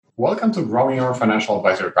Welcome to Growing Your Financial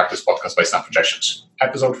Advisory Practice podcast by Snap Projections,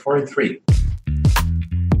 episode 43.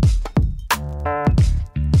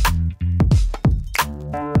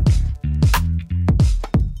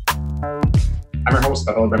 I'm your host,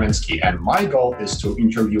 Pavel Breminski, and my goal is to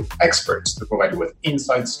interview experts to provide you with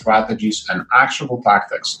insights, strategies, and actionable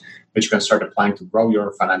tactics that you can start applying to grow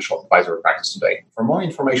your financial advisory practice today. For more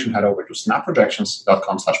information, head over to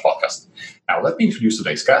snapprojections.com/podcast. Now, let me introduce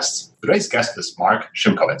today's guest. Today's guest is Mark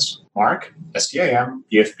Szymkowicz. Mark, SCIM,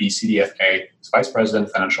 PFP, CDFA, is Vice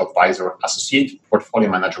President, Financial Advisor, Associate Portfolio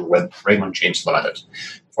Manager with Raymond James Limited.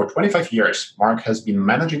 For 25 years, Mark has been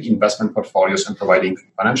managing investment portfolios and providing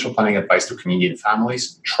financial planning advice to Canadian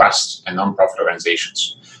families, trusts, and nonprofit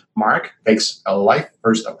organizations. Mark takes a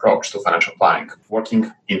life-first approach to financial planning.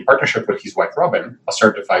 Working in partnership with his wife, Robin, a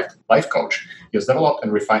certified life coach, he has developed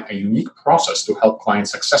and refined a unique process to help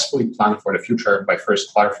clients successfully plan for the future by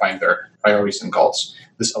first clarifying their priorities and goals.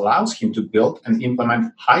 This allows him to build and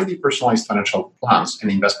implement highly personalized financial plans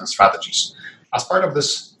and investment strategies. As part of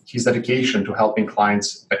his dedication to helping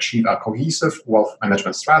clients achieve a cohesive wealth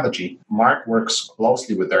management strategy, Mark works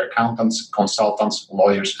closely with their accountants, consultants,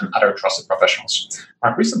 lawyers, and other trusted professionals.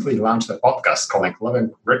 Mark recently launched a podcast called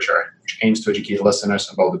Living Richer, which aims to educate listeners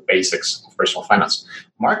about the basics of personal finance.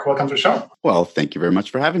 Mark, welcome to the show. Well, thank you very much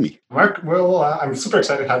for having me. Mark, I'm super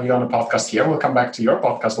excited to have you on the podcast here. We'll come back to your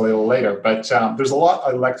podcast a little later, but there's a lot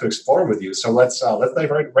I'd like to explore with you. So let's dive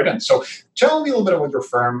right in. So tell me a little bit about your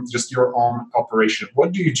firm, just your own operation.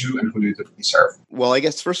 What do you do and who do you typically serve? Well, I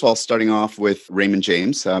guess first of all, starting off with Raymond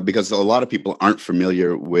James, because a lot of people aren't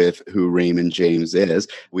familiar with who Raymond James is.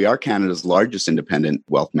 We are Canada's largest independent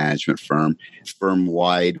wealth management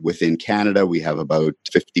firm-wide within Canada. We have about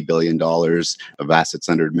 $50 billion of assets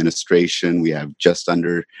under administration. We have just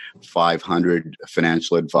under 500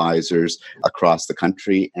 financial advisors across the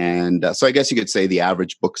country. And so I guess you could say the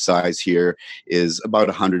average book size here is about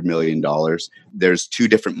 $100 million. There's two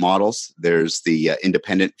different models. There's the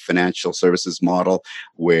independent financial services model,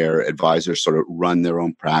 where advisors sort of run their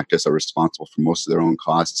own practice, are responsible for most of their own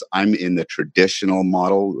costs. I'm in the traditional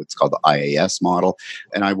model. It's called the IAS model.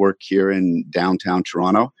 And I work here in downtown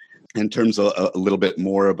Toronto. In terms of a little bit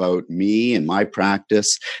more about me and my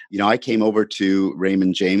practice, I came over to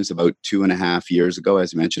Raymond James about 2.5 years ago.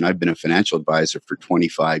 As you mentioned, I've been a financial advisor for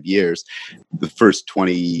 25 years. The first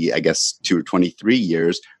 2 or 23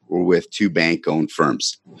 years were with two bank-owned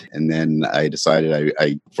firms. And then I decided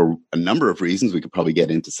I for a number of reasons, we could probably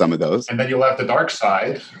get into some of those. And then you left the dark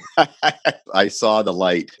side. I saw the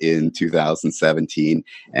light in 2017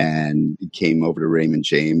 and came over to Raymond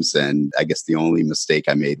James. And I guess the only mistake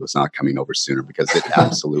I made was not coming over sooner, because it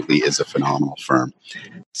absolutely is a phenomenal firm.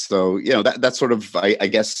 So, that's sort of, I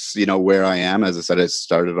guess, where I am. As I said, I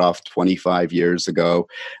started off 25 years ago,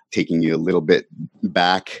 taking you a little bit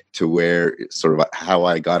back to where sort of how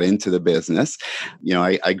I got into the business.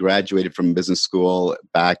 I graduated from business school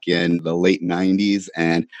back in the late 90s,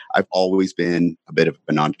 and I've always been a bit of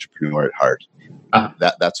an entrepreneur at heart.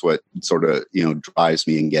 That's what sort of, drives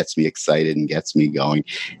me and gets me excited and gets me going.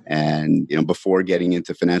 And, before getting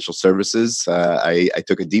into financial services, I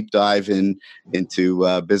took a deep dive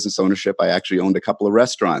into business ownership. I actually owned a couple of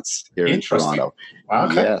restaurants here in Toronto. Wow,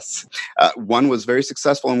 okay. Yes. One was very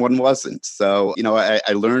successful and one wasn't. So,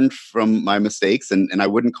 I learned from my mistakes, and I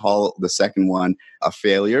wouldn't call the second one a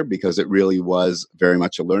failure, because it really was very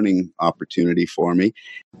much a learning opportunity for me.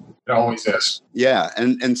 It always is. Yeah.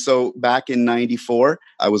 And so back in 94,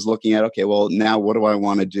 I was looking at, okay, well, now what do I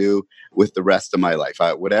want to do with the rest of my life?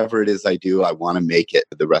 Whatever it is I do, I want to make it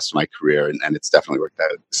the rest of my career. And it's definitely worked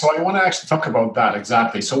out. So I want to actually talk about that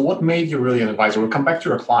exactly. So what made you really an advisor? We'll come back to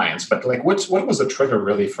your clients, but what was the trigger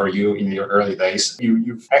really for you in your early days?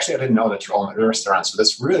 You've actually, I didn't know that you own a restaurant. So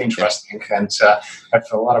that's really interesting. Yeah. And I have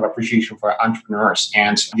a lot of appreciation for entrepreneurs,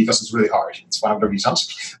 and because it's really hard. It's one of the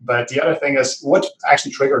reasons. But the other thing is, what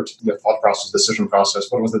actually triggered your thought process, decision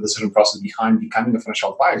process? What was the decision process behind becoming a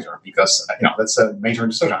financial advisor? Because, that's a major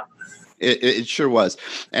decision. It sure was.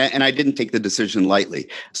 And I didn't take the decision lightly.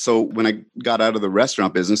 So when I got out of the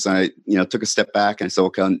restaurant business, I took a step back and I said,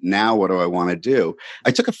 okay, now what do I want to do?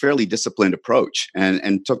 I took a fairly disciplined approach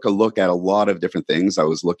and took a look at a lot of different things. I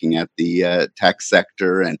was looking at the tech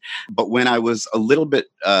sector. But when I was a little bit,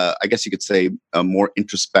 I guess you could say, more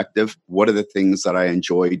introspective, what are the things that I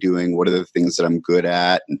enjoy doing? What are the things that I'm good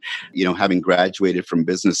at? And, having graduated from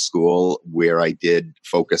business school, where I did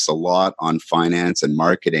focus a lot on finance and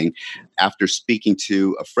marketing, after speaking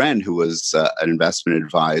to a friend who was an investment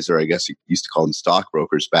advisor, I guess you used to call them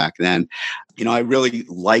stockbrokers back then, I really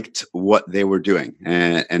liked what they were doing.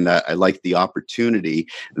 And I liked the opportunity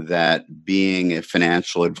that being a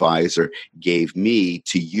financial advisor gave me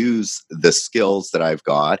to use the skills that I've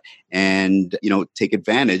got and, take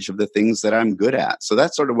advantage of the things that I'm good at. So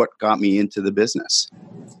that's sort of what got me into the business.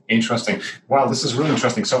 Interesting. Wow, this is really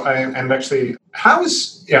interesting. So, and actually, how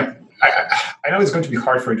is, I know it's going to be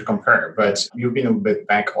hard for you to compare, but you've been with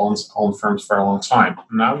bank-owned firms for a long time.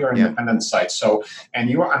 Now you're an independent side. So, and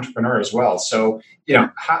you're an entrepreneur as well. So,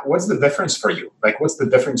 what's the difference for you? Like, what's the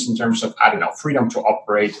difference in terms of, freedom to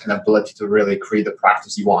operate and ability to really create the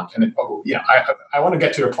practice you want? And, I want to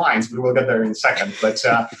get to your clients, but we'll get there in a second. But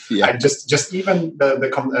I just even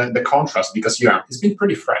the contrast, because, it's been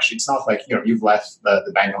pretty fresh. It's not like, you've left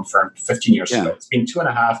the bank-owned firm 15 years ago. It's been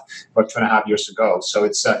 2.5 years ago. So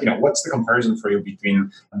it's, what's the comparison for you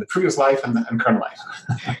between the previous life and current life?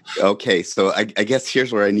 Okay, so I guess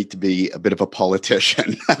here's where I need to be a bit of a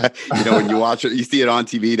politician. When you watch it, you see it on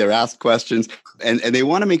TV, they're asked questions, and they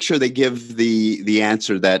want to make sure they give the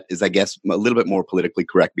answer that is, I guess, a little bit more politically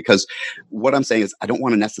correct. Because what I'm saying is I don't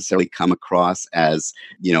want to necessarily come across as,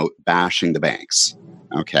 bashing the banks.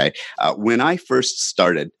 Okay. When I first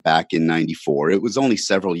started back in 94, it was only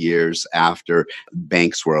several years after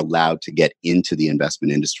banks were allowed to get into the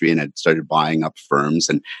investment industry and had started buying up firms.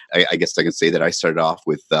 And I guess I can say that I started off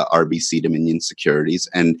with RBC Dominion Securities,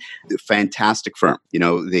 and fantastic firm.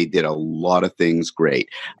 They did a lot of things great.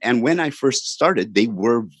 And when I first started, they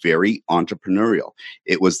were very entrepreneurial.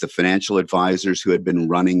 It was the financial advisors who had been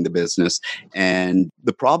running the business. And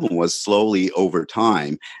the problem was slowly over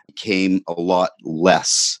time became a lot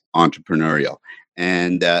less entrepreneurial.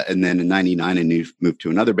 And then in 99, I moved to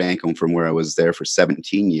another bank from where I was there for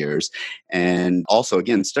 17 years. And also,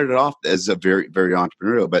 again, started off as a very, very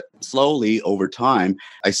entrepreneurial, but slowly over time,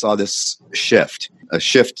 I saw this a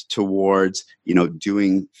shift towards,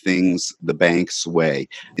 doing things the bank's way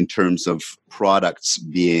in terms of products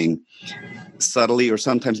being subtly or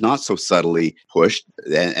sometimes not so subtly pushed.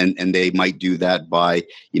 And they might do that by,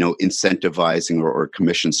 incentivizing or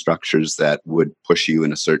commission structures that would push you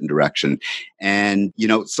in a certain direction. And,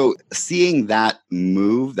 so seeing that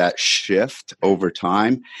move, that shift over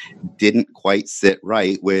time didn't quite sit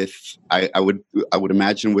right with, I would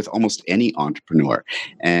imagine, with almost any entrepreneur.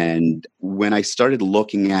 And when I started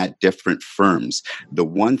looking at different firms, the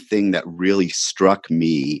one thing that really struck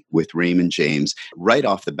me with Raymond James right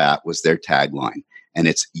off the bat was their tagline. And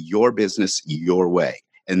it's your business, your way.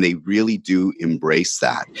 And they really do embrace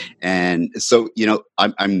that. And so,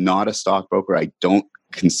 I'm not a stockbroker. I don't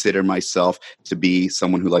consider myself to be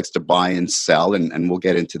someone who likes to buy and sell. And we'll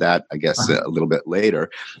get into that, I guess, a little bit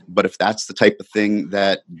later. But if that's the type of thing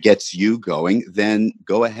that gets you going, then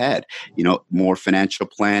go ahead. More financial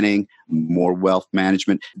planning, more wealth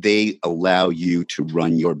management. They allow you to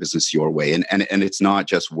run your business your way. And it's not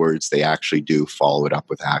just words. They actually do follow it up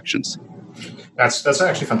with actions. That's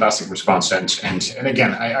actually a fantastic response. And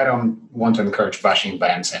again, I don't want to encourage bashing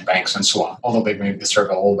banks and so on, although they may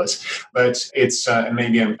deserve all this. But it's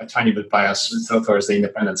maybe I'm a tiny bit biased towards the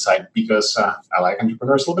independent side because I like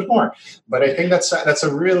entrepreneurs a little bit more. But I think that's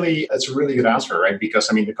a really good answer, right? Because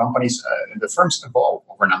the companies, the firms evolve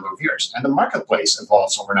over a number of years, and the marketplace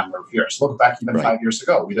evolves over a number of years. Look back even 5 years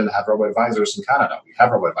ago, we didn't have robo-advisors in Canada. We have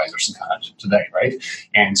robo-advisors in Canada today, right?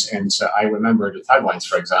 And I remember the taglines,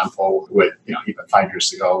 for example, with even 5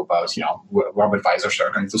 years ago about robo-advisors are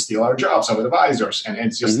going to steal our jobs of advisors, and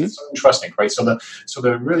it's just so interesting, right? So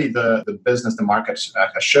the business, the market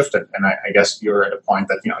has shifted, and I guess you're at a point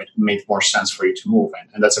that it made more sense for you to move,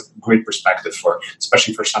 and that's a great perspective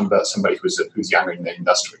especially for somebody who's younger in the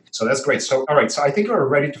industry. So that's great. So all right, so I think we're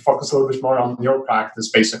ready to focus a little bit more on your practice,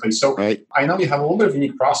 basically. So I know you have a little bit of a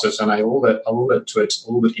unique process, and I alluded to it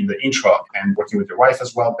a little bit in the intro, and working with your wife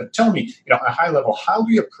as well. But tell me, at a high level, how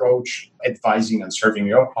do you approach advising and serving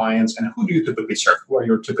your clients, and who do you typically serve? Who are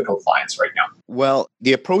your typical clients right now? Well,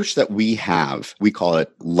 the approach that we have, we call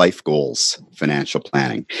it life goals financial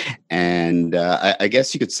planning. And I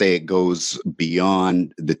guess you could say it goes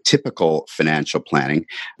beyond the typical financial planning,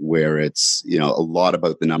 where it's, a lot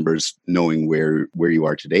about the numbers, knowing where you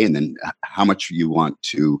are today, and then how much you want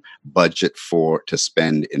to budget to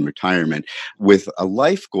spend in retirement. With a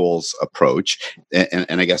life goals approach,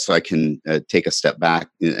 and I guess I can take a step back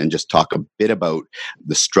and just talk a bit about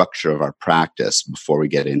the structure of our practice before we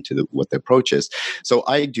get into what the approach is. So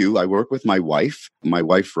I work with my wife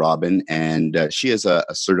Robin, and she is a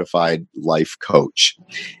certified life coach.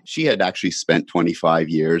 She had actually spent 25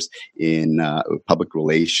 years in public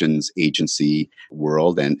relations agency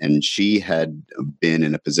world, and she had been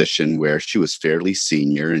in a position where she was fairly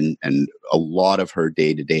senior, and a lot of her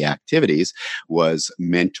day-to-day activities was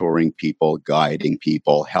mentoring people, guiding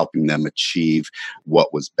people, helping them achieve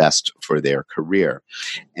what was best for their career.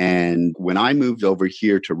 And when I moved over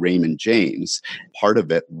here to Raymond James, part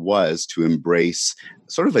of it was to embrace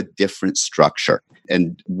sort of a different structure.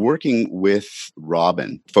 And working with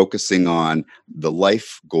Robin, focusing on the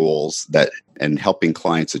life goals and helping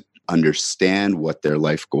clients understand what their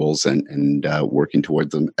life goals and working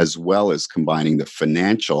towards them, as well as combining the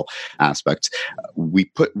financial aspects, we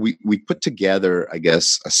put together, I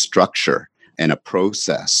guess, a structure and a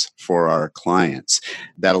process for our clients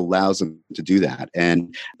that allows them to do that.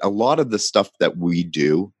 And a lot of the stuff that we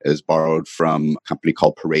do is borrowed from a company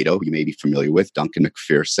called Pareto, you may be familiar with, Duncan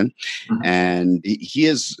McPherson. Mm-hmm. And he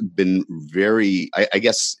has been very, I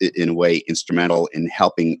guess, in a way, instrumental in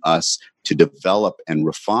helping us to develop and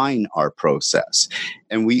refine our process.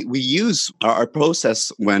 And we use our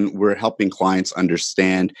process when we're helping clients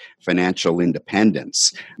understand financial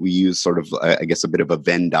independence. We use sort of, I guess, a bit of a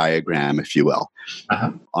Venn diagram, if you will.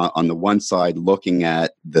 Uh-huh. On the one side, looking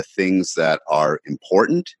at the things that are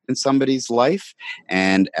important in somebody's life,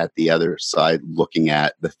 and at the other side, looking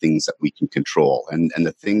at the things that we can control. And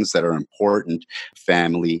the things that are important: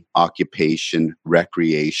 family, occupation,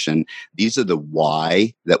 recreation. These are the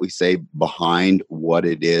why that we say behind what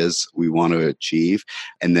it is we want to achieve.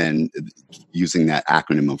 And then using that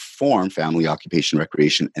acronym of FORM, family, occupation,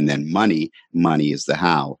 recreation, and then money is the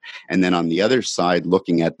how. And then on the other side,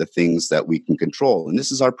 looking at the things that we can control. And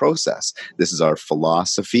this is our process. This is our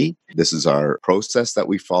philosophy. This is our process that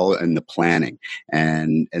we follow, and the planning.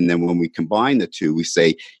 And then when we combine the two, we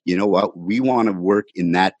say, you know what, we want to work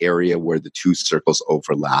in that area where the two circles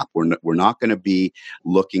overlap. We're not going to be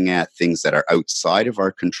looking at things that are outside of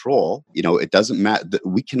our control. You know, it doesn't matter.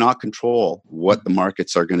 We cannot control what the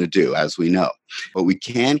markets are going to do, as we know, but we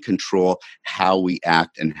can control how we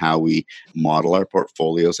act and how we model our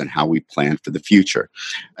portfolios and how we plan for the future.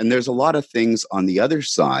 And there's a lot of things on the other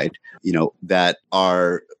side, you know, that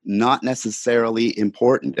are not necessarily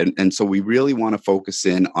important. And so we really want to focus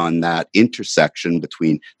in on that intersection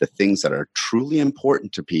between the things that are truly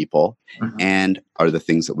important to people and are the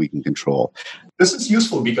things that we can control. This is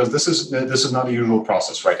useful because this is not a usual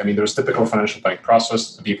process, right? I mean, there's typical financial planning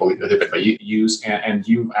process that people typically use, and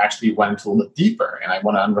you actually went a little bit deeper. And I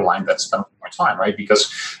want to underline that, spend more time, right?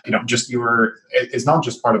 Because, you know, it's not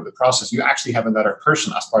just part of the process. You actually have another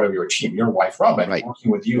person as part of your team, your wife, Robin, right,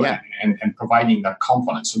 working with you and providing that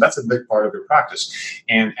component. So that's a big part of your practice.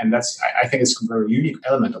 And that's, I think it's a very unique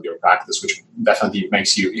element of your practice, which definitely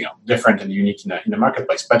makes you, you know, different and unique in the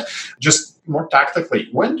marketplace. But just more tactically,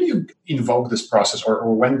 when do you invoke this process,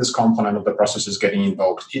 or when this component of the process is getting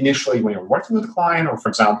invoked? Initially, when you're working with a client, or for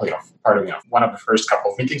example, you know, part of, you know, one of the first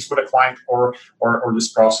couple of meetings with a client, or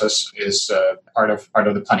this process is part of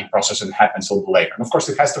the planning process and happens a little later. And of course,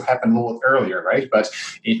 it has to happen a little earlier, right? But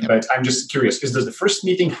I'm just curious: is this the first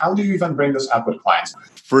meeting? How do you even bring this up with clients?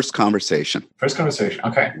 First conversation.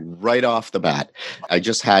 Okay. Right off the bat. I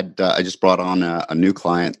just brought on a new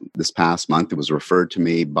client this past month. It was referred to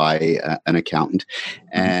me by an accountant,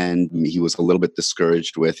 and he was a little bit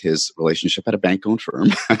discouraged with his relationship at a bank-owned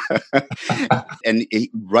firm. And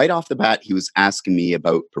right off the bat, he was asking me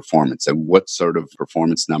about performance and what sort of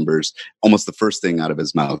performance numbers, almost the first thing out of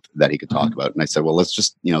his mouth that he could talk about. And I said, well, let's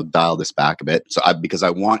just, you know, dial this back a bit. Because I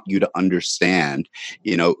want you to understand,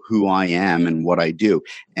 you know, who I am and what I do.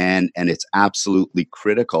 And it's absolutely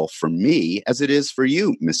critical for me, as it is for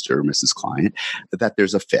you, Mr. or Mrs. Client, that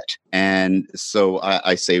there's a fit. And so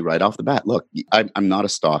I say right off the bat, look, I'm not a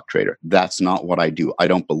stock trader. That's not what I do. I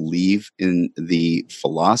don't believe in the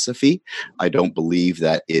philosophy. I don't believe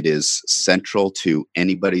that it is central to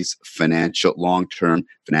anybody's long-term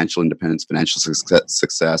financial independence, financial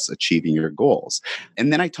success, achieving your goals.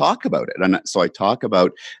 And then I talk about it. And so I talk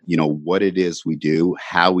about, you know, what it is we do,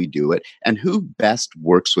 how we do it, and who best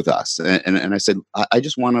works with us. And I said, I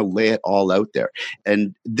just want to lay it all out there.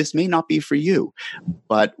 And this may not be for you,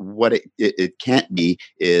 but what it can't be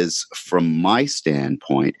is, from my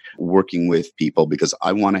standpoint, working with people, because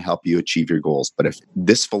I want to help you achieve your goals. But if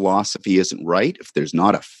this philosophy isn't right, if there's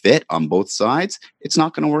not a fit on both sides, it's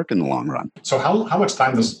not going to work in the long run. So how much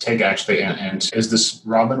time does it take actually? And is this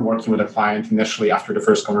Robin working with a client initially after the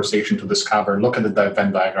first conversation to discover, look at the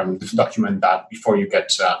Venn diagram, document that before you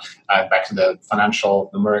get back to the financial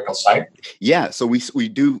numerical side? Yeah, so we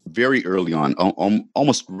do very early on,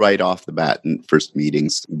 almost right off the bat in first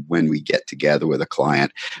meetings when we get together with a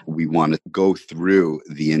client. We want want to go through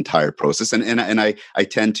the entire process. And I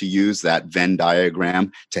tend to use that Venn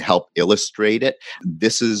diagram to help illustrate it.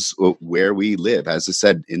 This is where we live, as I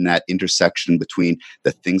said, in that intersection between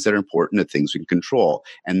the things that are important, the things we can control,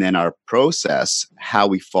 and then our process, how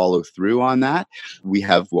we follow through on that. We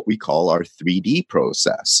have what we call our 3D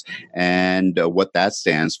process. And what that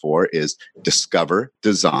stands for is discover,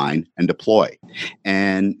 design, and deploy.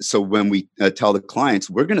 And so when we tell the clients,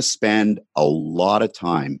 we're going to spend a lot of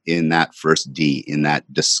time in that first D, in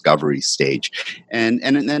that discovery stage. And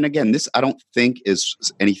then again, this I don't think is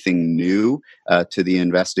anything new to the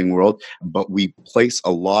investing world, but we place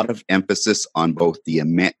a lot of emphasis on both the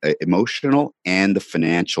emotional and the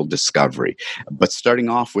financial discovery. But starting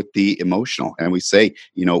off with the emotional, and we say,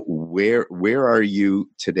 where are you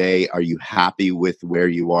today? Are you happy with where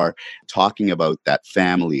you are? Talking about that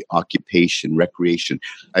family, occupation, recreation.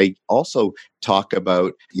 I also talk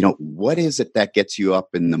about, what is it that gets you up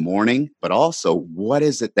in the morning, but also what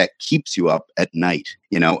is it that keeps you up at night?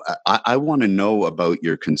 I want to know about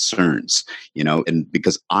your concerns, and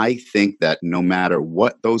because I think that no matter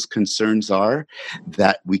what those concerns are,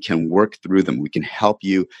 that we can work through them. We can help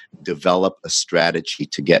you develop a strategy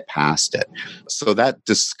to get past it. So that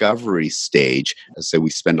discovery stage, I say we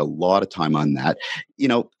spend a lot of time on that.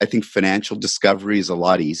 I think financial discovery is a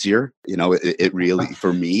lot easier. It really,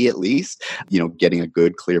 for me at least, getting a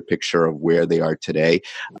good, clear picture of where they are today.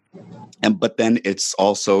 But then it's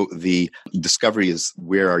also the discovery is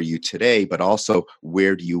where are you today, but also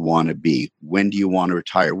where do you want to be? When do you want to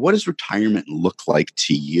retire? What does retirement look like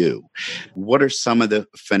to you? What are some of the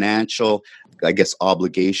financial,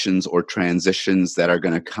 obligations or transitions that are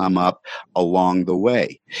going to come up along the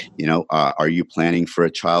way? Are you planning for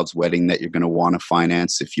a child's wedding that you're going to want to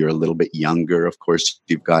finance? If you're a little bit younger, of course,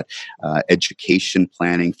 you've got education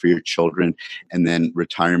planning for your children, and then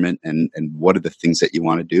retirement, and what are the things that you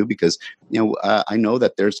want to do? Because I know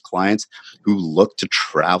that there's clients who look to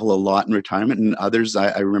travel a lot in retirement, and others.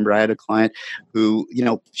 I remember I had a client who,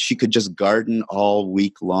 she could just garden all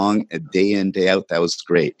week long, day in, day out. That was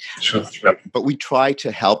great. Sure. But we try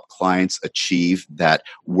to help clients achieve that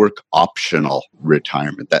work optional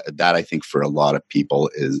retirement. That I think for a lot of people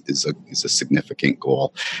is a significant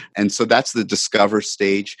goal. And so that's the discover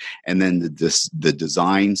stage, and then the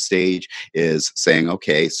design stage is saying,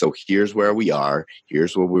 okay, so here's where we are.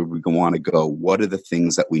 Here's where we want to go. What are the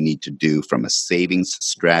things that we need to do from a savings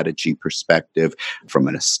strategy perspective, from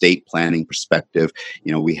an estate planning perspective?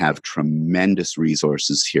 We have tremendous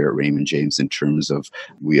resources here at Raymond James in terms of,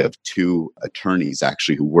 we have two attorneys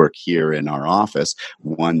actually who work here in our office,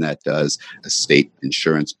 one that does estate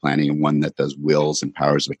insurance planning and one that does wills and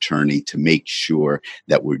powers of attorney, to make sure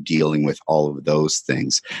that we're dealing with all of those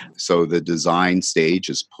things. So the design stage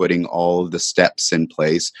is putting all of the steps in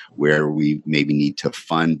place where we maybe need to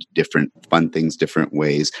fund things different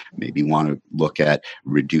ways, maybe want to look at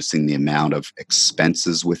reducing the amount of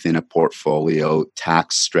expenses within a portfolio.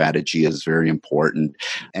 Tax strategy is very important.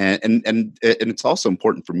 And it's also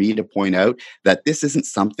important for me to point out that this isn't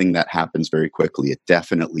something that happens very quickly. It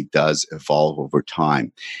definitely does evolve over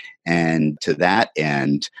time. And to that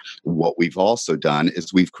end, what we've also done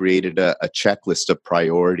is we've created a checklist of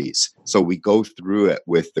priorities. So we go through it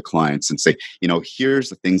with the clients and say, here's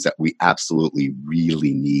the things that we absolutely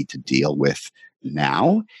really need to deal with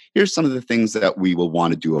now. Here's some of the things that we will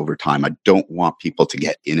want to do over time. I don't want people to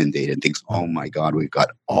get inundated and think, oh my God, we've got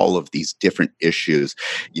all of these different issues.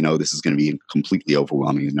 This is going to be completely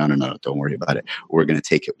overwhelming. No, don't worry about it. We're going to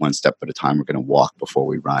take it one step at a time. We're going to walk before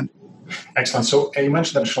we run. Excellent. So you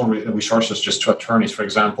mentioned additional resources just to attorneys, for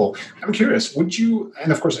example. I'm curious, would you,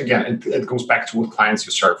 and of course, again, it goes back to what clients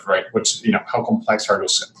you serve, right? How complex are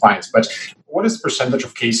those clients? But what is the percentage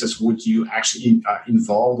of cases would you actually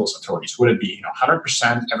involve those attorneys? Would it be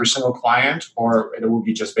 100% every single client, or it would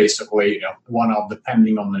be just basically one-off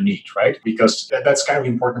depending on the need, right? Because that's kind of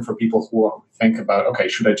important for people who think about, okay,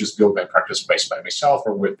 should I just build my practice based by myself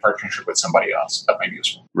or with partnership with somebody else? That might be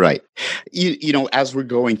useful. Right. As we're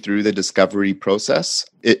going through the discovery process,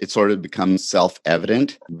 it sort of becomes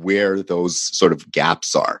self-evident where those sort of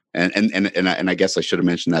gaps are. And I guess I should have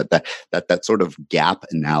mentioned that sort of gap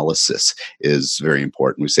analysis is very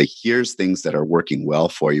important. We say, here's things that are working well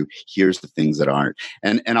for you. Here's the things that aren't.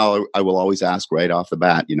 And I will always ask right off the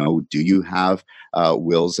bat, do you have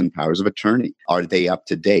wills and powers of attorney? Are they up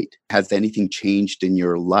to date? Has anything changed in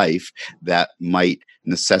your life that might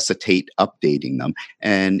necessitate updating them?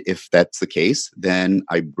 And if that's the case, then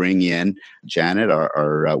I bring in Janet,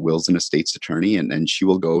 our wills and estates attorney, and she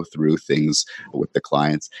will go through things with the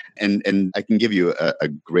clients. And I can give you a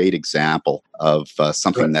great example of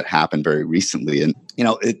something that happened very recently. And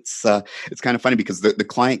It's kind of funny because the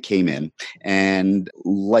client came in, and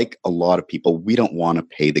like a lot of people, we don't want to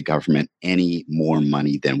pay the government any more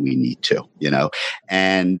money than we need to,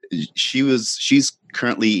 and she's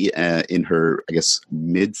currently in her, I guess,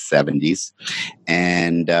 mid 70s,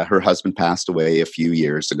 and her husband passed away a few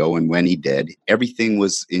years ago. And when he did, everything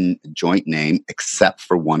was in joint name except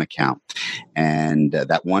for one account, and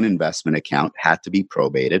that one investment account had to be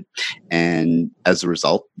probated. And as a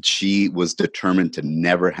result, she was determined to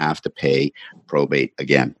never have to pay probate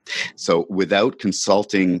again. So without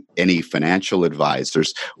consulting any financial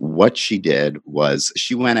advisors, what she did was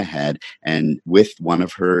she went ahead and, with one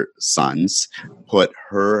of her sons, put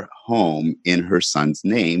her home in her son's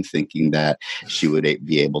name, thinking that she would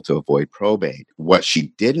be able to avoid probate. What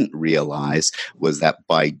she didn't realize was that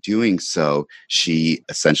by doing so, she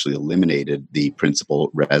essentially eliminated the principal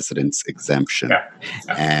residence exemption. Yeah.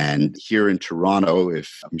 And here in Toronto,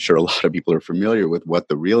 if I'm sure a lot of people are familiar with what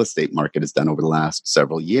the real estate market has done over the last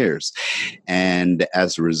several years. And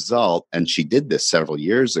as a result, and she did this several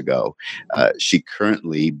years ago, she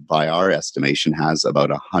currently, by our estimation, has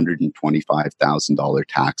about $125,000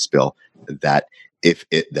 tax bill that, if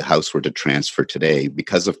the house were to transfer today,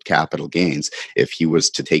 because of capital gains, if he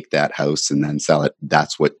was to take that house and then sell it,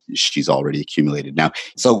 that's what she's already accumulated now.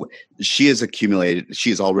 So she has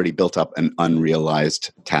already built up an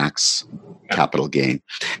unrealized tax capital gain,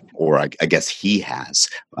 or I guess he has,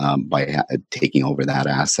 by taking over that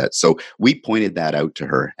asset. So we pointed that out to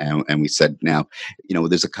her, and we said, now,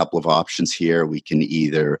 there's a couple of options here. We can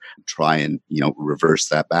either try and, reverse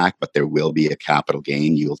that back, but there will be a capital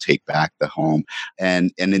gain. You'll take back the home.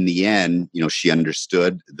 And in the end, she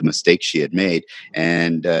understood the mistake she had made.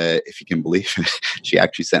 And if you can believe it, she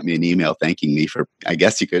actually sent me an email thanking me for, I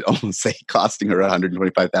guess you could almost say, costing her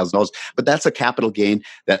 $125,000. But that's a capital gain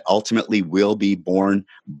that ultimately will be borne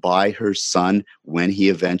by her son when he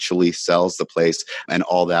eventually sells the place. And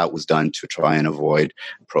all that was done to try and avoid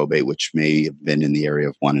probate, which may have been in the area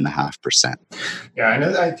of 1.5%. Yeah, and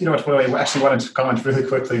what I actually wanted to comment really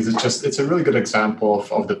quickly is it's a really good example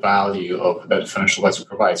of the value of that financial advisor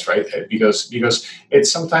provides, right? Because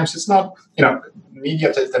it's not,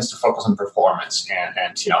 media tends to focus on performance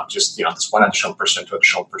and this one additional percent to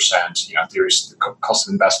additional percent. There is the cost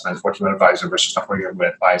of investment, working with an advisor versus not working with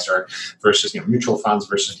an advisor, versus mutual funds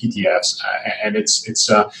versus ETFs,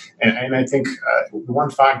 and I think one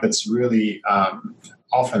fact that's really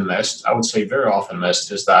often missed, I would say very often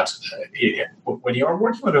missed, is that when you're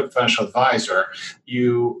working with a financial advisor,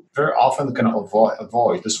 you very often can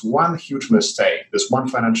avoid this one huge mistake, this one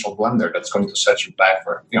financial blunder that's going to set you back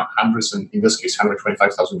for hundreds, and in this case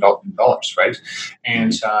 $125,000, right?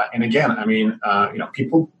 And again,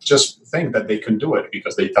 people just think that they can do it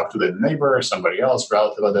because they talk to the neighbor or somebody else,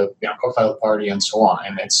 relative at the cocktail party, and so on.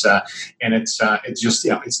 And it's just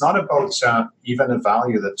it's not about even a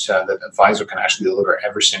value that that advisor can actually deliver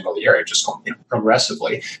every single year. It just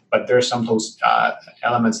progressively, but there are some of those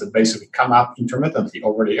elements that basically come up intermittently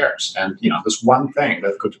over the years. And this one thing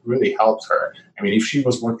that could really help her. If she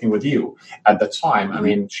was working with you at the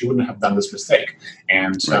time, she wouldn't have done this mistake.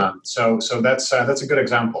 And Right. So that's a good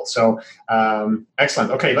example. So excellent.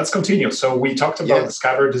 Okay, let's continue. So we talked about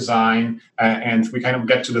Discover, design, and we kind of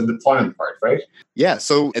get to the deployment part, right? Yeah.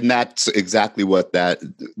 So, and that's exactly what that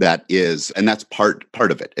is, and that's part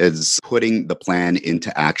of it, is putting the plan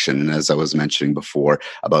into action. And as I was mentioning before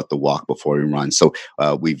about the walk before we run, so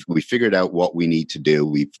we figured out what we need to do.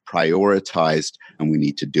 We've prioritized, and we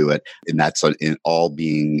need to do it, and that's in all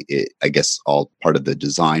being, I guess, all part of the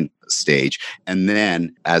design stage. And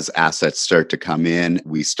then as assets start to come in,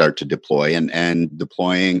 we start to deploy, and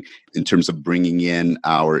deploying in terms of bringing in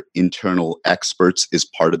our internal experts is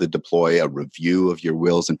part of the deploy, a review of your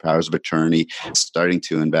wills and powers of attorney, starting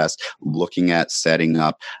to invest, looking at setting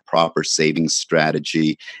up proper savings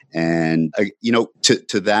strategy. And,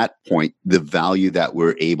 to that point, the value that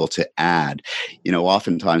we're able to add,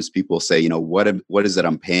 oftentimes people say, what is it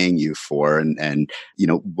I'm paying you for? And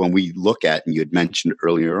when we look at, and you had mentioned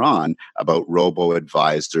earlier on about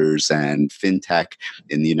robo-advisors and fintech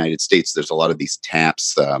in the United States, there's a lot of these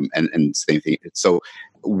TAMPs, and same thing. So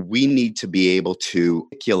we need to be able to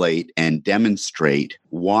articulate and demonstrate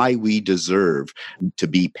why we deserve to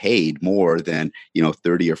be paid more than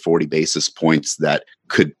 30 or 40 basis points that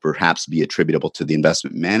could perhaps be attributable to the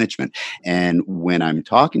investment management. And when I'm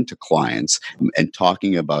talking to clients and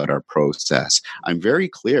talking about our process, I'm very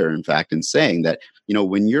clear, in fact, in saying that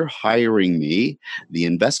when you're hiring me, the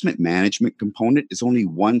investment management component is only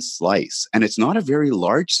one slice, and it's not a very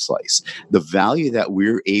large slice. The value that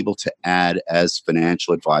we're able to add as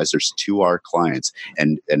financial advisors to our clients,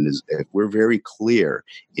 and if we're very clear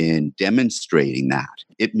in demonstrating that,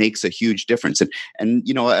 it makes a huge difference. And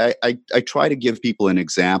I try to give people an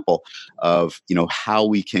example of how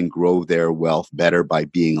we can grow their wealth better by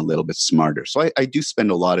being a little bit smarter. So I do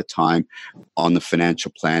spend a lot of time on the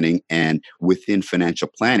financial planning, and within financial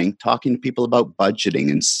planning, talking to people about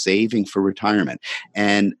budgeting and saving for retirement.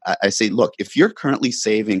 And I say, look, if you're currently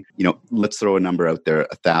saving, let's throw a number out there,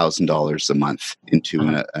 $1,000 a month into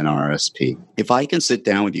an RSP. If I can sit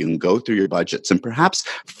down with you and go through your budgets and perhaps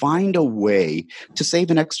find a way to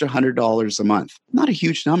save an extra $100 a month, not a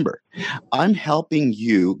huge number, I'm helping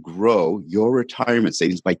you grow your retirement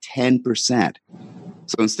savings by 10%.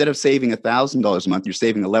 So instead of saving $1,000 a month, you're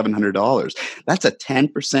saving $1,100. That's a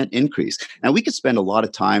 10% increase. Now, we could spend a lot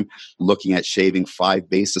of time looking at shaving 5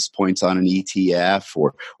 basis points on an ETF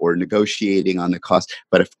or negotiating on the cost.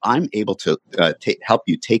 But if I'm able to help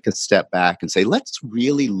you take a step back and say, let's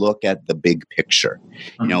really look at the big picture.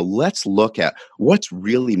 Let's look at what's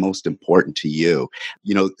really most important to you.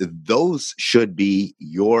 Those should be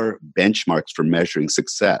your benchmarks for measuring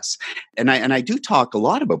success. And I do talk a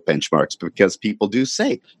lot about benchmarks because people do say,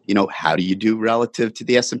 how do you do relative to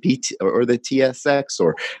the S&P or the TSX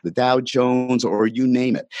or the Dow Jones or you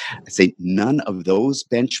name it? I say none of those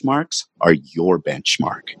benchmarks are your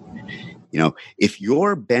benchmark. If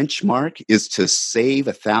your benchmark is to save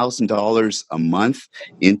 $1,000 a month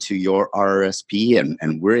into your RRSP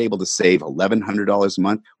and we're able to save $1,100 a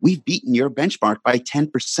month, we've beaten your benchmark by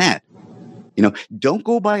 10%. Don't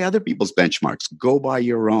go by other people's benchmarks. Go by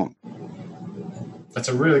your own. That's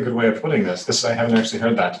a really good way of putting this. I haven't actually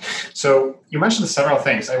heard that. So you mentioned several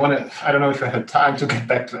things. I don't know if I have time to get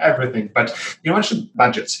back to everything, but you mentioned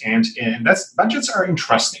budgets, and budgets are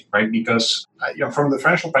interesting, right? Because from the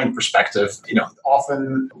financial planning perspective,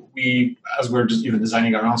 often as we're just even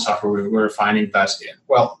designing our own software, we're finding that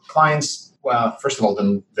clients. Well, first of all,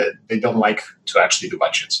 then they don't like to actually do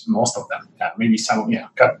budgets. Most of them, maybe some,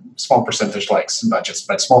 small percentage likes budgets,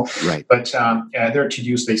 but small. Right. But they're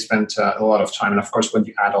to-dos. They spend a lot of time, and of course, when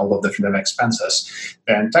you add all of the different expenses,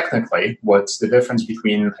 then technically, what's the difference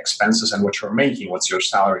between expenses and what you're making? What's your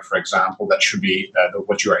salary, for example? That should be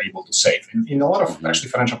what you are able to save. In a lot of actually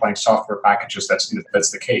financial planning software packages, that's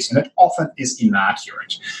the case, and it often is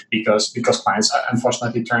inaccurate because clients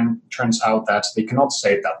unfortunately turns out that they cannot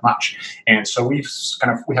save that much. And so we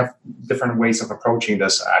have different ways of approaching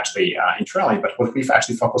this actually internally. But what we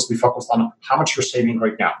focused on how much you're saving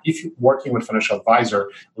right now. If working with financial advisor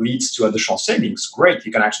leads to additional savings, great.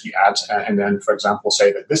 You can actually add and then, for example,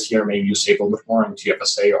 say that this year maybe you save a little bit more in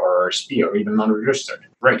TFSA or RSP or even non-registered.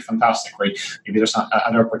 Great, fantastic, great. Maybe there's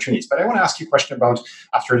other opportunities. But I want to ask you a question about,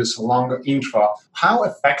 after this long intro, how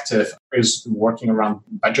effective is working around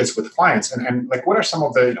budgets with clients, and like what are some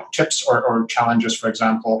of the tips or challenges, for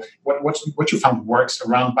example, what you found works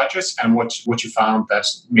around budgets and what you found that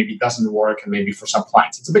maybe doesn't work, and maybe for some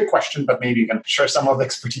clients it's a big question, but maybe you can share some of the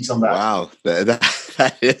expertise on that. Wow,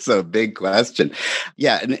 that is a big question.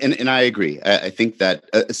 Yeah, and I agree. I think that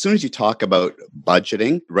as soon as you talk about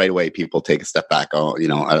budgeting, right away people take a step back. Oh,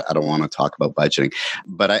 I don't want to talk about budgeting,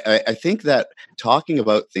 but I think that talking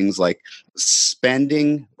about things like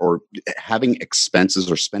spending or having expenses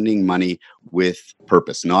or spending money with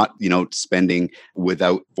purpose, not spending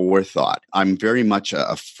without forethought. I'm very much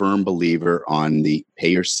a firm believer on the pay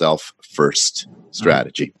yourself first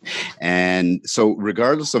strategy. And so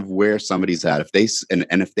regardless of where somebody's at, if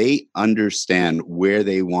they understand where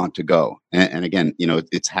they want to go, and again,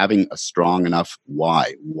 it's having a strong enough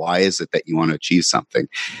why is it that you want to achieve something?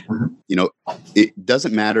 It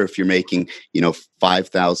doesn't matter if you're making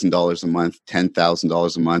 $5,000 a month,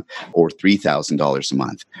 $10,000 a month, or $3,000 a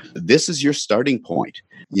month. This is your starting point.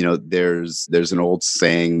 There's an old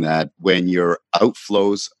saying that when your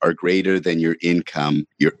outflows are greater than your income,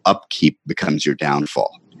 your upkeep becomes your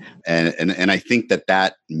downfall. And I think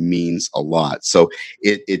that means a lot. So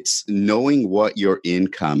it's knowing what your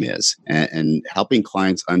income is and helping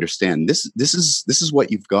clients understand this is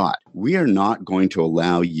what you've got. We are not going to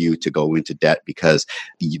allow you to go into debt because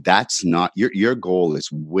that's not your goal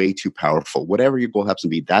is way too powerful. Whatever your goal happens to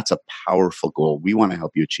be, that's a powerful goal. We want to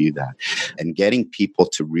help you achieve that. And getting people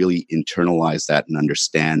to really internalize that and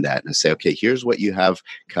understand that and say, okay, here's what you have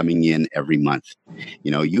coming in every month.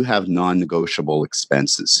 You have non-negotiable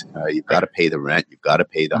expenses. You've got to pay the rent. You've got to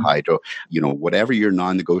pay the hydro. Whatever your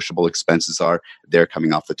non-negotiable expenses are, they're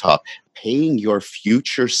coming off the top. paying your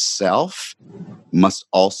future self must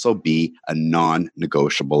also be a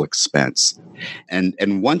non-negotiable expense.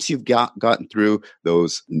 And once you've gotten through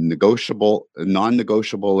those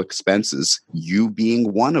non-negotiable expenses, you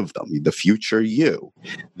being one of them, the future you,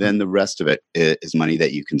 then the rest of it is money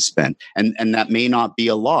that you can spend. And that may not be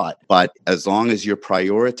a lot, but as long as you're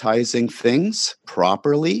prioritizing things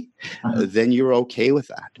properly, then you're okay with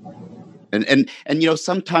that. And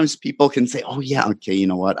sometimes people can say, oh yeah, okay, you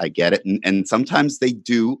know what, I get it. And sometimes they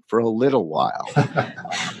do for a little while.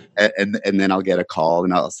 and then I'll get a call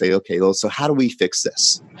and I'll say, okay, well, so how do we fix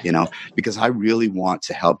this? Because I really want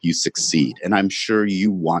to help you succeed. And I'm sure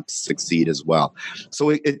you want to succeed as well. So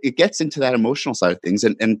it gets into that emotional side of things.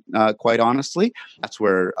 And quite honestly, that's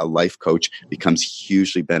where a life coach becomes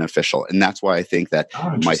hugely beneficial. And that's why I think that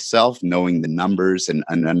myself knowing the numbers and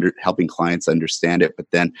helping clients understand it, but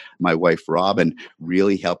then my wife, Robin,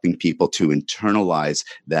 really helping people to internalize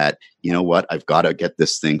that, you know what, I've got to get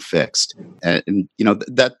this thing fixed. And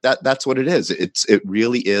that's what it is. It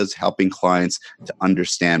really is helping clients to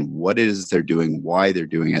understand what it is they're doing, why they're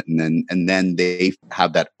doing it, and then they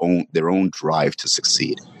have their own drive to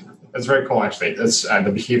succeed. That's very cool, actually. That's the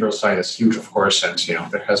behavioral side is huge, of course, and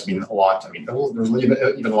there has been a lot. I mean, there's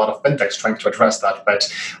even a lot of fintechs trying to address that. But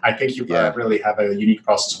I think you really have a unique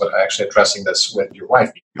process with actually addressing this with your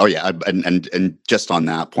wife. Oh yeah, and just on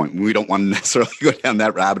that point, we don't want to necessarily go down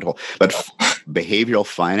that rabbit hole, but behavioral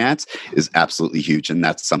finance is absolutely huge, and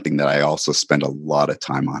that's something that I also spend a lot of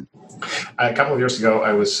time on. A couple of years ago,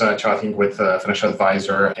 I was chatting with a financial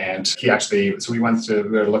advisor, and we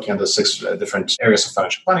were looking at the 6 different areas of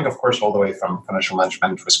financial planning, of course, all the way from financial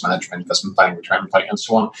management, risk management, investment planning, retirement planning, and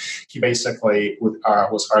so on. He basically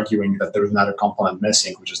was arguing that there is another component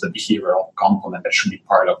missing, which is the behavioral component that should be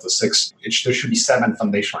part of the 6. There should be 7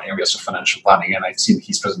 foundational areas of financial planning, and I've seen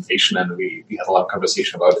his presentation, and we had a lot of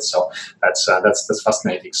conversation about it. So that's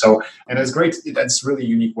fascinating. So, and it's great. That's really a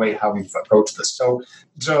unique way how we've approached this. So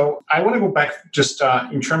I want to go back just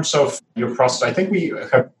in terms of your process. I think I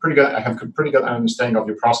have a pretty good understanding of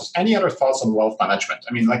your process. Any other thoughts on wealth management?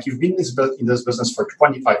 I mean, like, you've been in this business for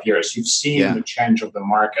 25 years. You've seen the change of the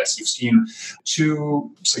markets. You've seen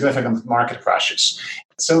 2 significant market crashes.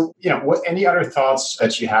 So, what any other thoughts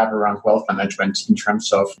that you have around wealth management in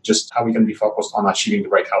terms of just how we can be focused on achieving the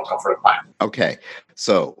right outcome for the client? Okay.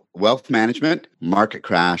 So wealth management, market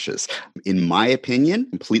crashes, in my opinion,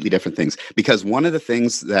 completely different things. Because one of the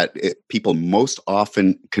things that people most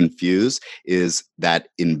often confuse is that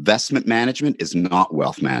investment management is not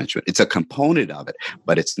wealth management. It's a component of it,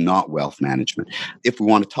 but it's not wealth management. If we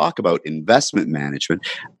want to talk about investment management,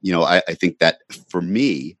 I think that for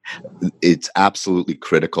me, it's absolutely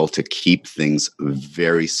critical to keep things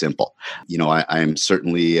very simple. I am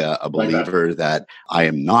certainly a believer that I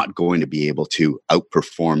am not going to be able to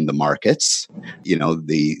outperform the markets.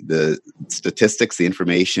 The statistics, the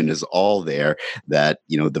information is all there that,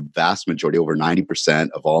 the vast majority, over 90%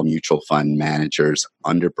 of all mutual fund managers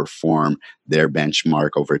underperform their benchmark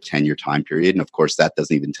over a 10-year time period. And of course, that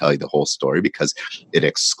doesn't even tell you the whole story because it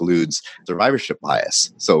excludes survivorship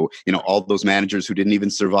bias. So, all those managers who didn't even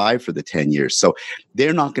survive for the 10 years. So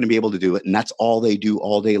they're not going to be able to do it. And that's all they do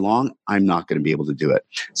all day long. I'm not going to be able to do it.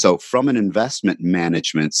 So from an investment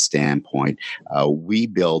management standpoint, we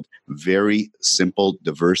build very simple,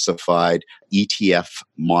 diversified ETF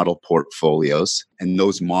model portfolios. And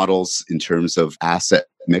those models, in terms of asset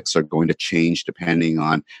mix, are going to change depending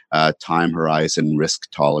on time horizon, risk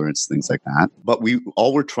tolerance, things like that. But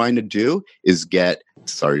all we're trying to do is get,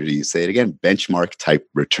 sorry to say it again, benchmark type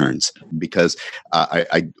returns. Because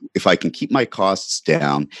if I can keep my costs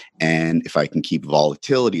down and if I can keep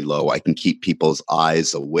volatility low, I can keep people's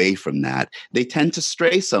eyes away from that. They tend to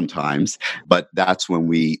stray sometimes, but that's when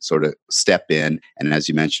we sort of step in. And as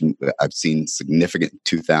you mentioned, I've seen significant,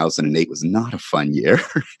 2008 was not a fun year.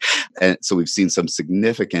 And so we've seen some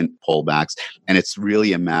significant pullbacks, and it's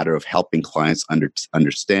really a matter of helping clients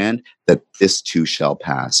understand that this too shall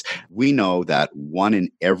pass. We know that 1 in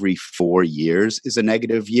every 4 years is a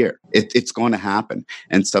negative year. It's going to happen.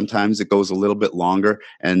 And sometimes it goes a little bit longer,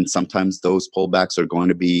 and sometimes those pullbacks are going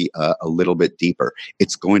to be a little bit deeper.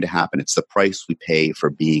 It's going to happen. It's the price we pay for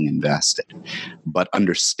being invested. But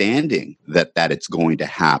understanding that it's going to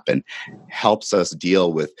happen helps us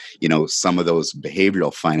deal with, some of those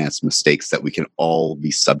behavioral finance mistakes that we can all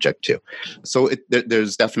be subject to. So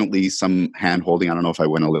there's definitely some hand-holding. I don't know if I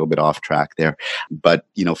went a little bit off track there, but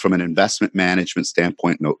from an investment management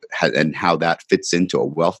standpoint and how that fits into a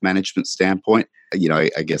wealth management standpoint,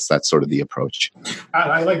 I guess that's sort of the approach.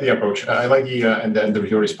 I like the approach. I like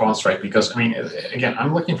your response, right? Because I mean, again,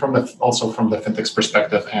 I'm looking also from the fintech's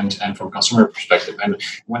perspective and from consumer perspective. And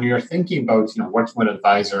when you're thinking about working with an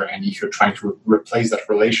advisor, and if you're trying to replace that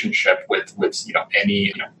relationship with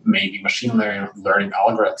any maybe machine learning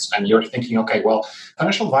algorithms, and you're thinking, okay, well,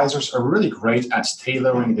 financial advisors are really great at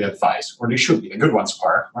tailoring the advice, or they should be. The good ones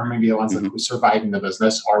are, or maybe the ones that survive in the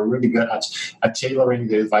business are really good at tailoring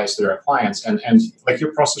the advice to their clients. And like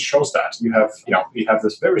your process shows that you have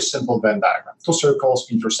this very simple Venn diagram: two circles,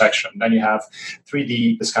 intersection. Then you have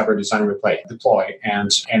 3D: discover, design, replay, deploy, and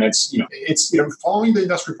it's following the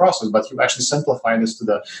industry process, but you've actually simplified this to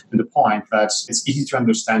the point that it's easy to